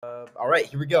All right,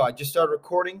 here we go. I just started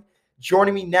recording.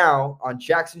 Joining me now on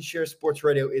Jackson Share Sports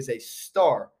Radio is a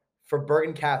star for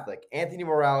Bergen Catholic, Anthony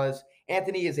Morales.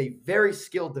 Anthony is a very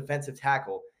skilled defensive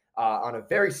tackle on a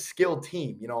very skilled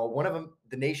team. You know, one of them,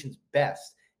 the nation's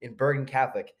best in Bergen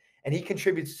Catholic, and he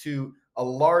contributes to a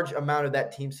large amount of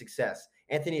that team's success.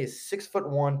 Anthony is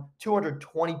 6'1",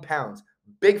 220 pounds,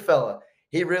 big fella.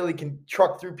 He really can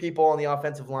truck through people on the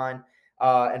offensive line.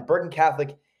 And Bergen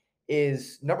Catholic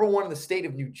is number one in the state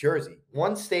of New Jersey.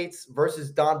 One States versus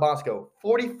Don Bosco,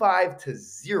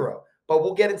 45-0. But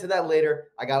we'll get into that later.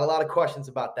 I got a lot of questions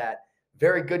about that.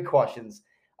 Very good questions.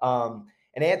 And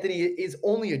Anthony is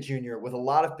only a junior with a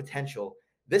lot of potential.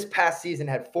 This past season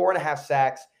had 4.5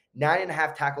 sacks,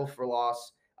 9.5 tackles for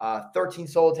loss, 13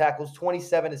 solo tackles,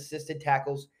 27 assisted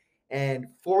tackles, and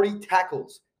 40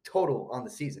 tackles total on the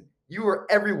season. You were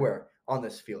everywhere on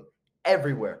this field,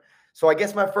 everywhere. So I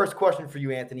guess my first question for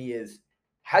you, Anthony, is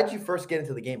how did you first get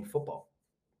into the game of football?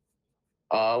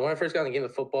 When I first got in the game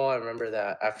of football, I remember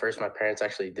that at first my parents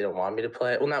actually didn't want me to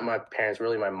play. Well, not my parents,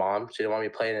 really my mom. She didn't want me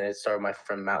to play, and it started my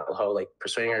friend Matt Laho, like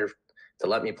persuading her to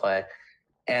let me play.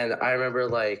 And I remember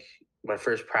like my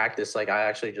first practice, like I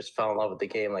actually just fell in love with the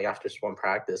game. Like after just one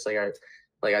practice, like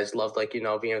I just loved like being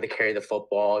able to carry the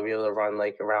football, be able to run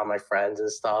like around my friends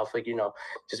and stuff. Like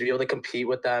just be able to compete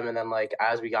with them. And then like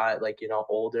as we got like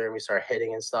older and we started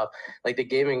hitting and stuff, like the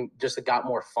gaming just got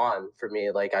more fun for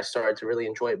me. Like I started to really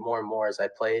enjoy it more and more as I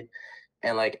played.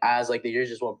 And like as like the years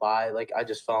just went by, like I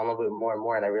just fell in love with it more and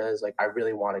more. And I realized like I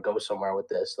really want to go somewhere with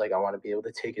this. Like I want to be able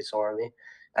to take it somewhere with me,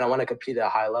 and I want to compete at a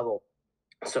high level.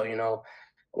 So,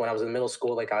 when I was in middle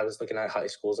school, like I was looking at high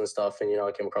schools and stuff, and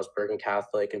I came across Bergen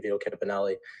Catholic and Vito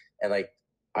Campanelli, and like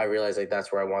I realized like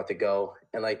that's where I want to go,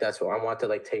 and like that's where I want to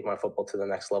like take my football to the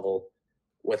next level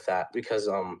with that, because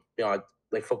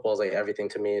like football is like everything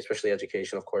to me, especially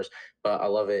education, of course, but I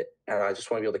love it, and I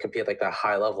just want to be able to compete at like that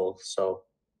high level. So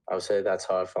I would say that's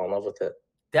how I fell in love with it.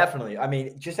 Definitely. I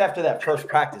mean, just after that first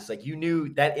practice, like you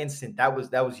knew that instant that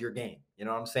was your game. You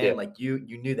know what I'm saying? Yeah. Like you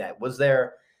knew that. Was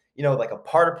there, like a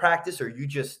part of practice, or you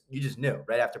just knew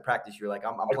right after practice you're like,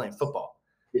 I'm playing football.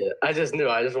 Yeah, I just knew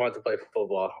I just wanted to play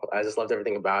football. I just loved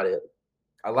everything about it.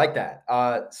 I like that.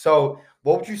 So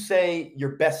what would you say your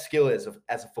best skill is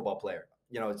as a football player?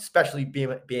 Especially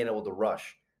being able to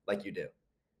rush like you do.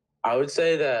 I would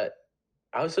say that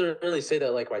I would sort of really say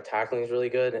that like my tackling is really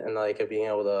good, and like being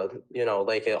able to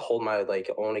like hold my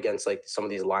like own against like some of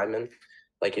these linemen.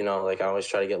 Like like I always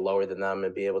try to get lower than them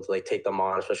and be able to like take them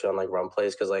on, especially on like run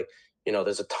plays, because like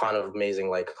there's a ton of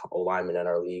amazing like linemen in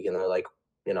our league, and they're like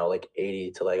like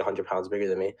 80 to like 100 pounds bigger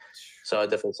than me. So I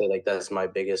definitely say like that's my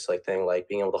biggest like thing, like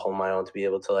being able to hold my own, to be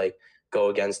able to like go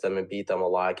against them and beat them a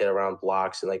lot, get around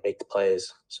blocks and like make the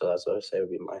plays. So that's what I would say would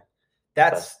be my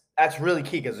best. That's really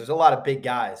key because there's a lot of big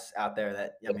guys out there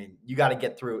that you got to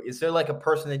get through. Is there like a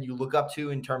person that you look up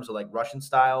to in terms of like Russian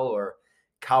style or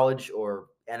college or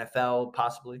NFL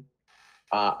possibly?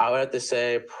 I would have to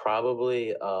say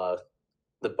probably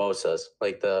the Bosa's,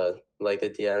 like the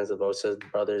DNs, the Bosa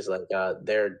brothers, like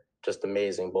they're just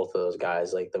amazing. Both of those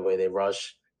guys, like the way they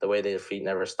rush, the way their feet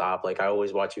never stop. Like I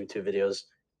always watch YouTube videos,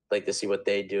 like to see what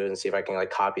they do and see if I can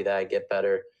like copy that, get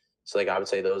better. So like I would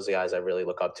say those guys I really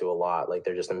look up to a lot. Like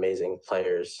they're just amazing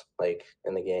players, like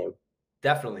in the game.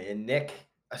 Definitely. And Nick,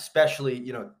 especially,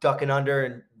 ducking under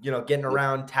and, getting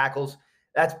around tackles.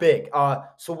 That's big.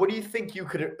 So what do you think you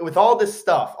could, with all this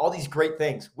stuff, all these great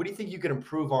things, what do you think you could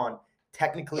improve on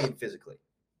technically and physically?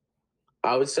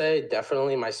 I would say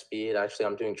definitely my speed. Actually,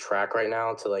 I'm doing track right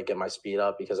now to like get my speed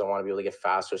up, because I want to be able to get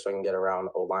faster so I can get around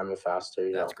O linemen faster,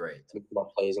 That's great. to make more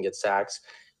plays and get sacks.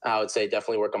 I would say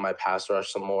definitely work on my pass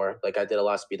rush some more. Like I did a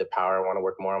lot of speed to power. I want to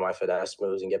work more on my finesse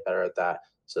moves and get better at that.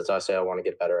 So that's what I say I want to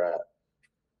get better at.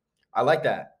 I like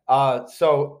that.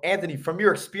 So Anthony, from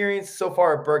your experience so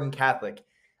far at Bergen Catholic,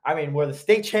 I mean, where the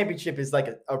state championship is like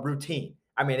a routine.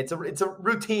 I mean, it's a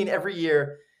routine every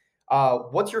year.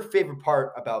 What's your favorite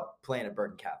part about playing at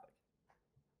Bergen Catholic?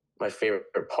 My favorite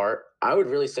part, I would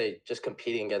really say just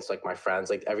competing against like my friends,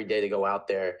 like every day to go out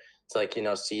there to like,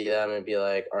 see them and be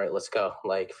like, all right, let's go,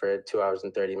 like for 2 hours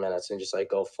and 30 minutes and just like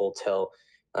go full tilt,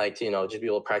 like, just be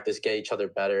able to practice, get each other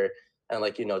better. And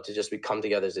like, to just come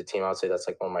together as a team. I would say that's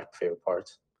like one of my favorite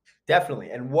parts.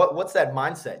 Definitely. And what's that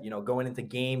mindset? Going into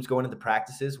games, going into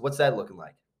practices. What's that looking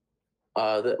like?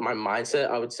 My mindset,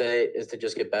 I would say, is to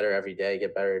just get better every day,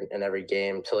 get better in every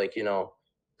game, to like,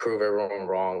 prove everyone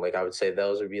wrong. Like I would say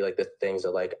those would be like the things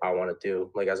that like I want to do.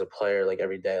 Like as a player, like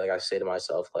every day, like I say to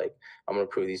myself, like I'm gonna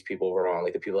prove these people wrong.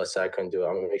 Like the people that said I couldn't do it,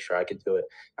 I'm gonna make sure I could do it.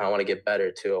 And I want to get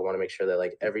better too. I want to make sure that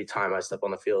like every time I step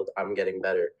on the field, I'm getting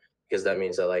better, because that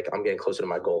means that like I'm getting closer to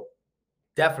my goal.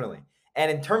 Definitely.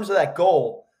 And in terms of that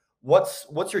goal, what's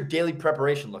your daily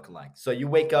preparation looking like? So you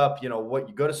wake up, what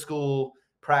you go to school,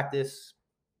 practice.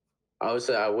 I would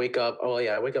say I wake up. Oh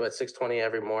yeah, I wake up at 6:20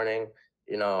 every morning.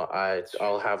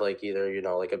 I'll have like either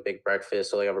like a big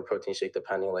breakfast or like have a protein shake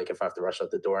depending like if I have to rush out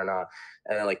the door or not.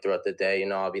 And then like throughout the day,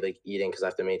 I'll be like eating because I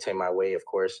have to maintain my weight, of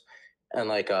course. And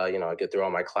like I get through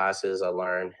all my classes, I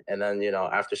learn, and then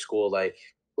after school, like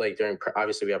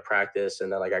obviously we have practice,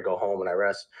 and then like I go home and I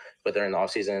rest. But during the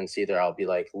off season, it's either I'll be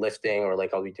like lifting or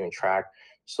like I'll be doing track.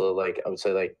 So like I would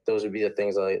say like those would be the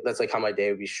things that's like how my day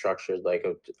would be structured. Like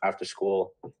after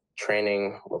school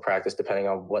training or practice, depending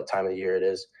on what time of the year it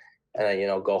is. And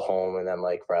then, go home and then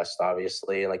like rest,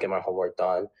 obviously, and like get my homework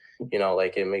done,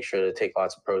 like and make sure to take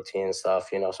lots of protein and stuff,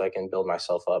 so I can build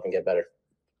myself up and get better.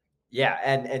 Yeah,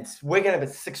 and waking up at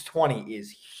 6:20 is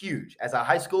huge. As a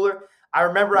high schooler, I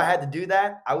remember I had to do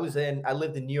that. I lived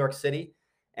in New York City,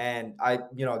 and I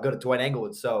go to Dwight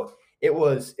Englewood, so it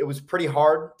was pretty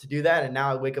hard to do that. And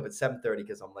now I wake up at 7:30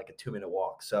 because I'm like a 2-minute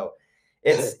walk. So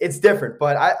it's different,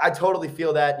 but I totally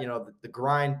feel that the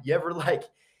grind. You ever like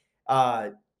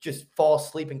just fall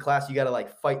asleep in class? You got to like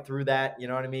fight through that. You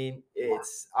know what I mean?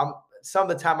 I'm some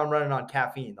of the time I'm running on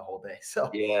caffeine the whole day.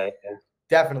 So Yeah.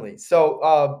 definitely.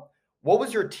 So what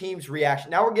was your team's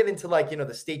reaction? Now we're getting to like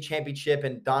the state championship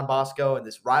and Don Bosco and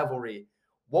this rivalry.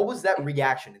 What was that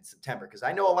reaction in September? Because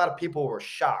I know a lot of people were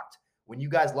shocked when you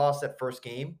guys lost that first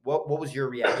game. What was your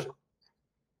reaction?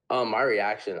 My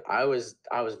reaction, I was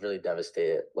really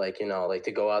devastated. Like, like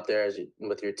to go out there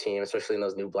with your team, especially in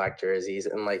those new black jerseys,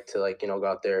 and like to like, go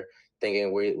out there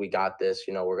thinking we got this,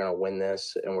 we're gonna win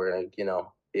this and we're gonna,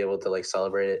 be able to like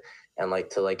celebrate it and like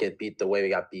to like get beat the way we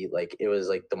got beat. Like it was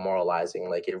like demoralizing.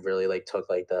 Like it really like took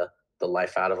like the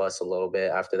life out of us a little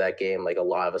bit after that game. Like a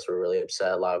lot of us were really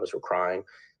upset, a lot of us were crying.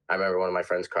 I remember one of my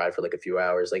friends cried for like a few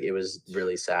hours. Like it was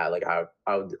really sad. Like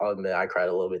I'll admit I cried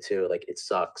a little bit too. Like it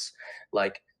sucks.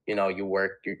 Like you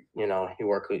work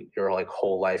your like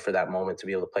whole life for that moment to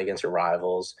be able to play against your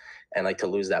rivals, and like to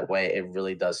lose that way, it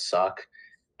really does suck.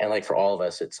 And like for all of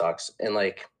us, it sucks. And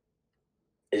like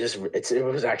it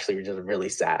was actually just really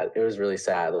sad. It was really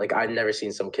sad. Like I'd never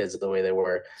seen some kids the way they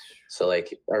were. So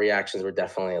like our reactions were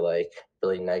definitely like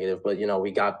really negative. But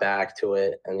we got back to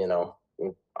it, and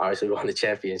obviously we won the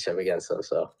championship against them.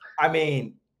 So I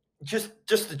mean, just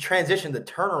the transition, the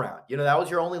turnaround. That was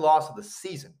your only loss of the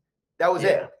season. That was yeah.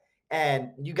 it.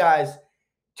 And you guys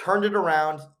turned it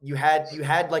around. You had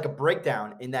like a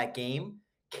breakdown in that game,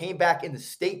 came back in the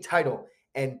state title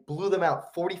and blew them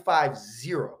out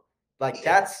 45-0. Like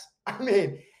that's I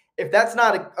mean, if that's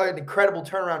not an incredible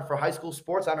turnaround for high school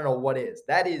sports, I don't know what is.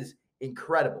 That is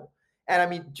incredible. And I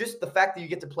mean, just the fact that you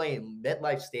get to play in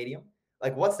MetLife Stadium,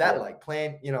 like what's that Yeah. like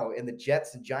playing, in the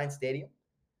Jets and Giants Stadium?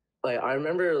 Like I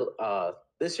remember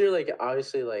this year, like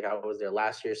obviously like I was there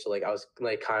last year, so like I was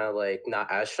like kind of like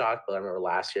not as shocked, but I remember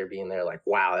last year being there like,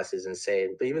 wow, this is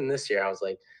insane. But even this year I was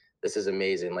like, this is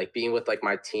amazing. Like being with like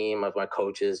my team of my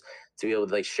coaches to be able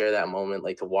to like share that moment,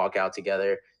 like to walk out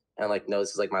together and like know this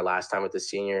is like my last time with the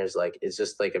seniors, like it's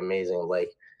just like amazing.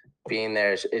 Like being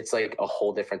there, it's like a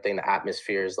whole different thing. The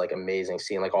atmosphere is like amazing.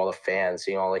 Seeing like all the fans,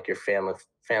 seeing all like your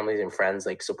families and friends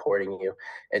like supporting you.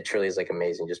 It truly is like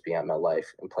amazing just being at MetLife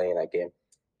and playing that game.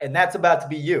 And that's about to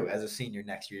be you as a senior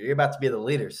next year. You're about to be the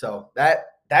leader. So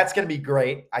that's going to be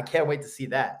great. I can't wait to see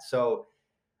that. So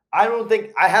I don't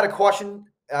think I had a question.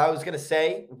 I was going to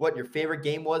say what your favorite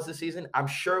game was this season. I'm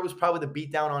sure it was probably the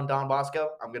beatdown on Don Bosco.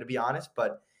 I'm going to be honest,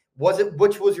 but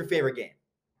which was your favorite game?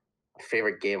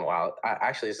 Favorite game? Wow,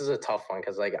 actually, this is a tough one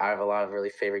because like I have a lot of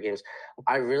really favorite games.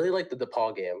 I really like the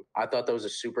DePaul game. I thought that was a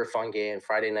super fun game.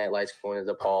 Friday Night Lights going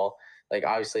to DePaul. Like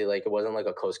obviously, like it wasn't like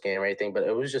a close game or anything, but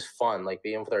it was just fun. Like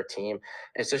being with our team,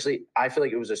 especially I feel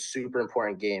like it was a super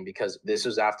important game because this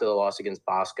was after the loss against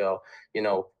Bosco.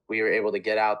 We were able to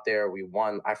get out there. We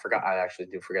won. I actually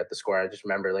do forget the score. I just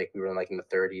remember like we were in like in the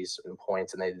 30s in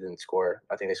points and they didn't score.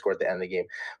 I think they scored at the end of the game.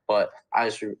 But I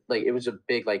just like it was a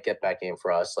big like get back game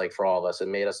for us, like for all of us. It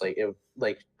made us like it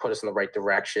like put us in the right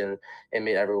direction. It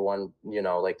made everyone,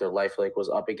 like their life like was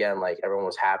up again. Like everyone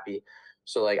was happy.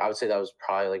 So like I would say that was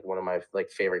probably like one of my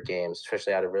like favorite games.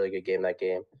 Especially I had a really good game that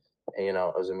game. And it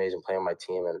was amazing playing with my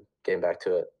team and getting back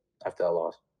to it after that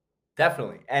loss.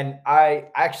 Definitely. And I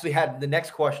actually had the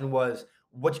next question was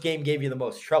which game gave you the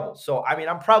most trouble? So I mean,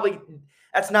 I'm probably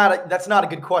that's not a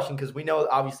good question because we know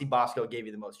obviously Bosco gave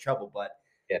you the most trouble, but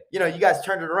Yeah. you guys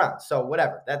turned it around. So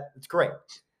whatever. It's great. Yeah.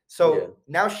 So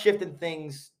now shifting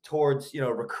things towards,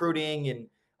 recruiting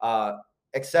and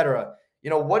et cetera.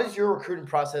 What has your recruiting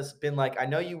process been like? I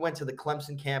know you went to the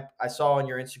Clemson camp. I saw on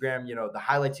your Instagram, the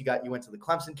highlights you got. You went to the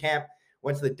Clemson camp,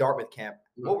 went to the Dartmouth camp.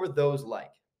 What were those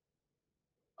like?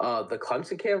 The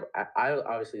Clemson camp, I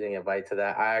obviously didn't get invited to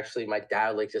that. My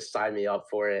dad like just signed me up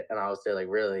for it, and I was there like,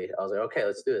 really? I was like, okay,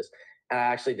 let's do this. And I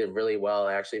actually did really well.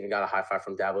 I actually even got a high five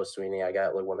from Dabo Sweeney. I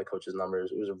got like one of the coach's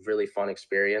numbers. It was a really fun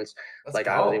experience. Let's Like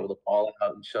I was able go. to ball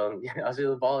out and show them, yeah, I was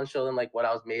able to ball and show them like what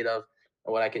I was made of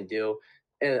and what I can do.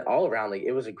 And all around, like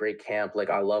it was a great camp. Like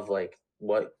I love like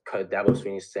what Dabo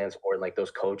Sweeney stands for, and like those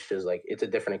coaches. Like it's a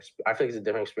different. I feel like it's a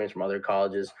different experience from other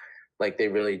colleges. Like they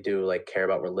really do like care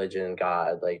about religion,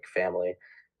 God, like family,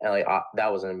 and like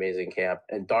that was an amazing camp.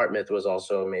 And Dartmouth was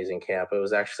also an amazing camp. It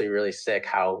was actually really sick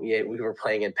how we were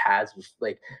playing in pads.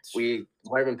 Like we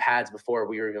weren't in pads before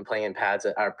we were even playing in pads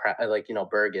at our like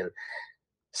Bergen.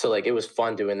 So like it was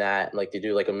fun doing that, and like to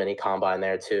do like a mini combine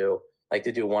there too. Like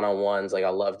to do one on ones. Like I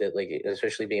loved it. Like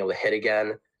especially being able to hit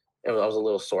again. I was a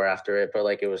little sore after it, but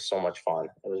like it was so much fun.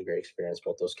 It was a great experience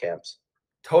both those camps.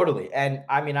 Totally. And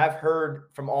I mean, I've heard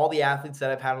from all the athletes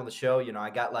that I've had on the show, I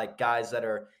got like guys that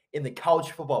are in the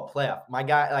college football playoff. My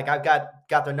guy, like I've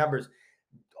got their numbers.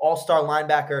 All-star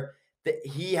linebacker. That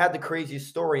he had the craziest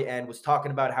story and was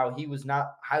talking about how he was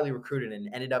not highly recruited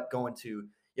and ended up going to,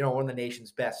 one of the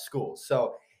nation's best schools.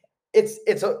 So it's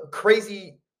a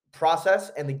crazy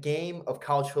process, and the game of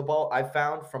college football I've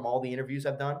found from all the interviews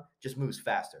I've done just moves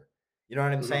faster. You know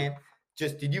what I'm Mhm. saying?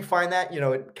 Just did you find that,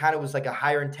 it kind of was like a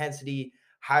higher intensity,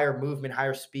 higher movement,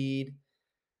 higher speed?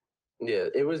 Yeah,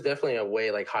 it was definitely a way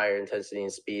like higher intensity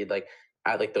and speed, like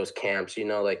at like those camps,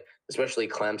 like especially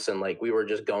Clemson, like we were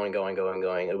just going, going, going,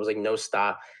 going. It was like no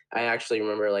stop. I actually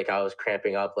remember like I was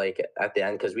cramping up like at the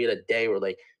end because we had a day where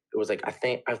like it was like I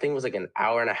think it was like an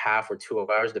hour and a half or 2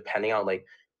 hours depending on like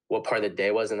what part of the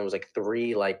day was, and there was like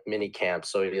three like mini camps.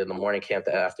 So you had the morning camp,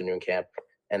 the afternoon camp,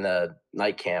 and the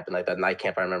night camp. And like that night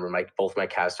camp, I remember both my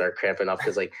calves started cramping up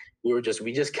because like we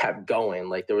just kept going.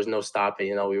 Like there was no stopping.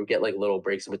 We would get like little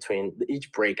breaks in between.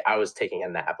 Each break, I was taking a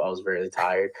nap. I was very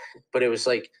tired, but it was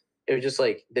just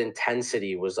like the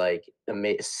intensity was like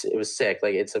amazing. It was sick.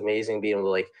 Like it's amazing being able to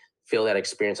like feel that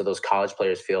experience that those college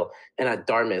players feel. And at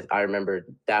Dartmouth, I remember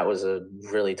that was a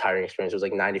really tiring experience. It was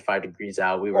like 95 degrees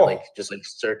out. We were like Oh, just like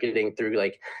circuiting through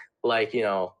like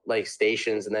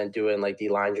stations, and then doing like D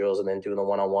line drills, and then doing the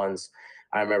one on ones.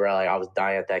 I remember like I was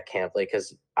dying at that camp, like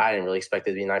because I didn't really expect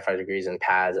it to be 95 degrees in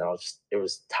pads, and it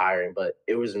was tiring, but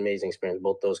it was an amazing experience,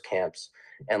 both those camps,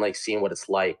 and like seeing what it's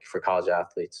like for college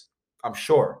athletes. I'm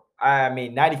sure. I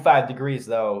mean, 95 degrees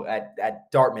though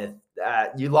at Dartmouth.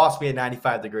 You lost me at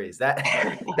 95 degrees.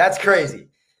 That's crazy.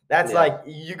 That's Yeah. like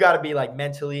you got to be like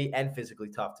mentally and physically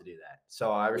tough to do that.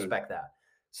 So I Mm. respect that.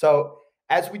 So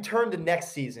as we turn to next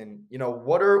season,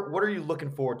 what are you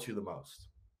looking forward to the most?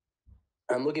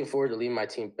 I'm looking forward to leading my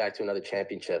team back to another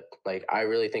championship. Like I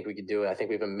really think we could do it. I think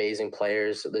we have amazing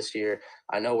players this year.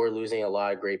 I know we're losing a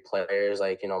lot of great players,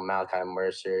 like Malachi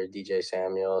Mercer, DJ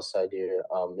Samuel, Sadir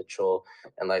Mitchell,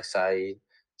 and like Saeed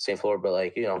St. Fleur. But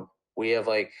like we have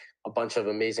like a bunch of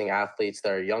amazing athletes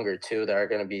that are younger too that are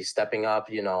going to be stepping up.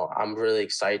 I'm really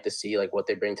excited to see like what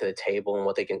they bring to the table and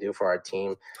what they can do for our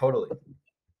team. Totally.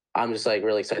 I'm just like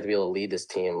really excited to be able to lead this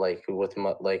team, like with some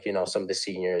of the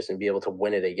seniors, and be able to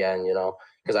win it again.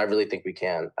 Because I really think we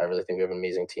can. I really think we have an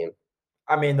amazing team.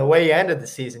 I mean, the way you ended the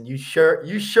season, you sure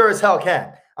as hell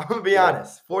can. I'm gonna be Yeah,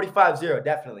 honest. 45-0,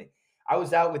 definitely. I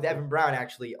was out with Evan Brown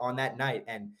actually on that night,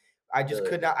 and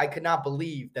really. I could not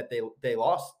believe that they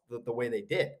lost the way they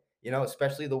did,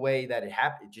 especially the way that it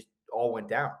happened. It just all went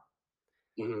down.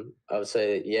 I would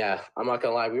say, yeah. I'm not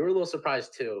gonna lie, we were a little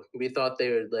surprised too. We thought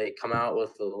they would like come out with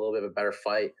a little bit of a better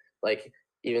fight. Like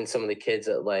even some of the kids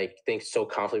that like think so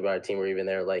confidently about our team were even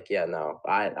there. Like, yeah, no,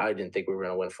 I didn't think we were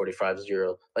gonna win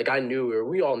 45-0. Like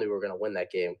we all knew we were gonna win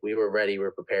that game. We were ready, we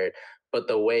were prepared. But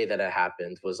the way that it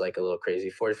happened was like a little crazy.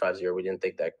 45-0, we didn't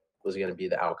think that was gonna be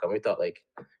the outcome. We thought like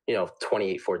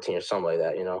 28-14 or something like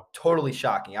that. Totally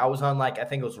shocking. I was on like I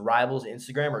think it was Rivals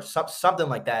Instagram or something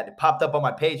like that. It popped up on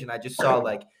my page, and I just saw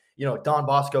like Don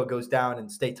Bosco goes down in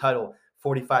state title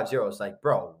 45-0. It's like,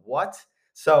 bro, what?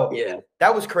 So Yeah.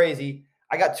 that was crazy.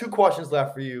 I got two questions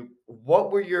left for you.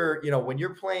 What were your when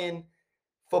you're playing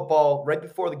football right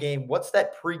before the game? What's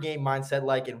that pregame mindset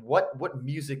like, and what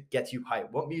music gets you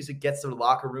hyped? What music gets the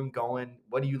locker room going?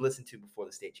 What do you listen to before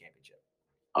the state championship?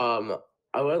 Um,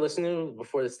 I would listen to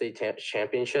before the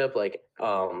championship. Like,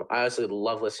 I actually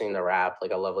love listening to rap.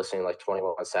 Like, I love listening to like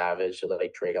 21 Savage, or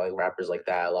like Drake. I like rappers like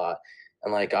that a lot.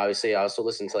 And like, obviously, I also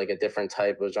listen to like a different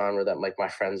type of genre that like my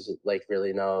friends like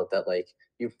really know that like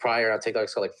you probably are on TikTok.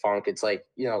 So like funk. It's like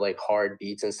like hard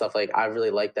beats and stuff. Like I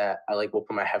really like that. I like will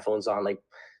put my headphones on. Like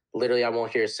literally, I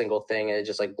won't hear a single thing, and it's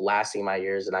just like blasting my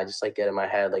ears, and I just like get in my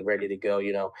head like ready to go.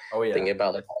 Oh yeah. Thinking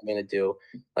about like what I'm gonna do.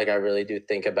 Like I really do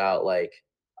think about like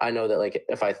I know that like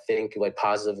if I think like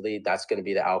positively, that's going to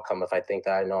be the outcome. If I think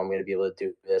that I know I'm going to be able to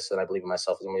do this, and I believe in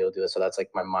myself, I'm going to be able to do this. So that's like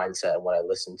my mindset and what I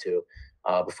listen to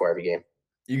before every game.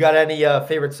 You got any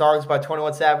favorite songs by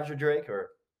 21 Savage or Drake? Or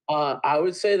I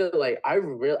would say that like I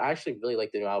actually really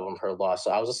like the new album Her Loss.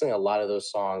 So I was listening to a lot of those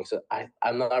songs.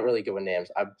 I'm not really good with names.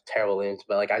 I'm terrible with names,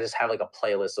 but like I just have like a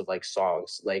playlist of like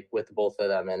songs like with both of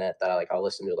them in it that I'll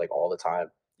listen to like all the time.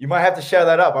 you might have to share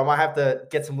that up. I might have to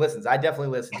get some listens. I definitely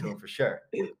listen to him for sure.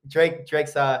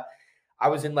 Drake's I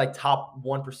was in like top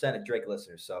 1% of Drake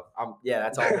listeners. So yeah,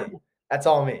 that's all me. That's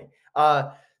all me.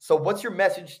 So what's your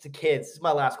message to kids? This is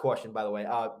my last question, by the way.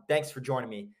 Thanks for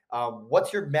joining me.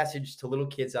 What's your message to little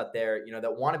kids out there,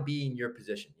 that want to be in your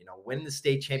position, winning the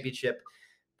state championship,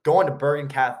 going to Bergen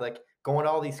Catholic, going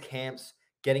to all these camps,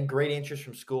 getting great interest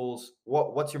from schools?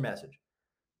 What's your message?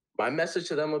 My message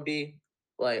to them would be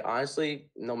like honestly,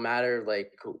 no matter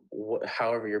like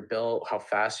however you're built, how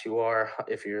fast you are,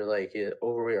 if you're like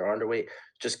overweight or underweight,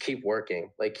 just keep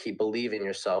working. Like keep believing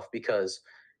yourself because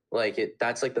like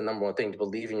that's like the number one thing to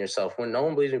believe in yourself. When no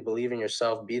one believes you, believe in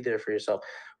yourself, be there for yourself.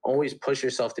 Always push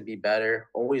yourself to be better.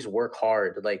 Always work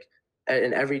hard. Like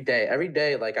and every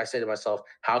day, like I say to myself,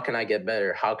 how can I get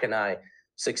better? How can I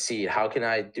succeed? How can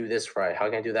I do this right? How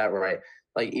can I do that right?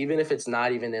 Like even if it's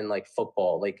not even in like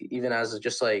football, like even as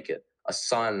just like a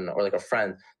son or like a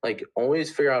friend, like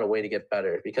always figure out a way to get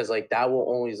better because like that will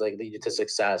always like lead you to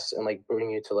success and like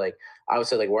bring you to like I would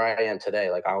say like where I am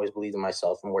today. Like I always believe in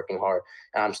myself and working hard,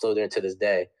 and I'm still doing it to this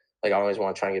day. Like I always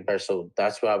want to try and get better. So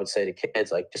that's what I would say to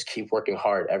kids. Like just keep working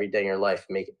hard every day in your life.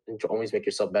 Always make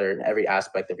yourself better in every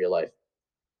aspect of your life.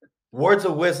 Words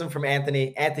of wisdom from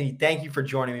Anthony. Anthony, thank you for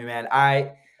joining me, man.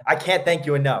 I can't thank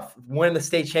you enough. Winning the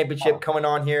state championship, coming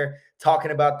on here, talking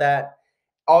about that,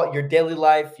 all your daily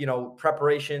life,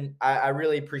 preparation. I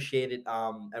really appreciate it.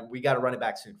 And we got to run it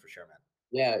back soon for sure, man.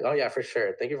 Yeah. Oh yeah, for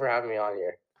sure. Thank you for having me on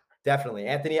here. Definitely.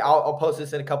 Anthony, I'll post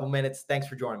this in a couple minutes. Thanks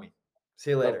for joining me. See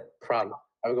you No later. problem.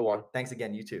 Have a good one. Thanks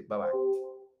again. You too. Bye-bye.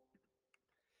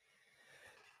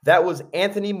 That was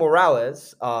Anthony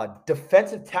Morales,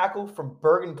 defensive tackle from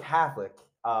Bergen Catholic.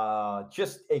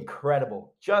 Just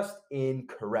incredible. Just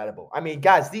incredible. I mean,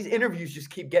 guys, these interviews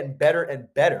just keep getting better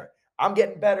and better. I'm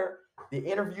getting better. The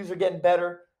interviews are getting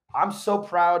better. I'm so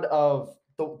proud of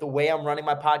the way I'm running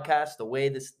my podcast, the way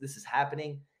this is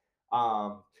happening.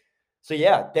 So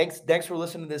yeah, thanks for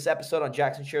listening to this episode on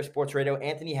Jackson Share Sports Radio.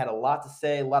 Anthony had a lot to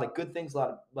say, a lot of good things, a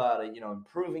lot of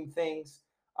improving things.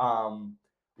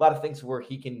 A lot of things where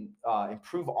he can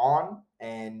improve on,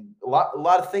 and a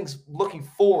lot of things looking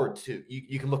forward to.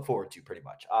 You can look forward to pretty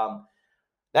much.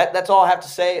 That's all I have to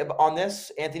say on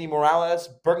this. Anthony Morales,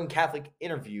 Bergen Catholic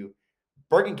interview.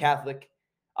 Bergen Catholic.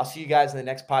 I'll see you guys in the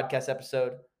next podcast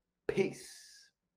episode. Peace.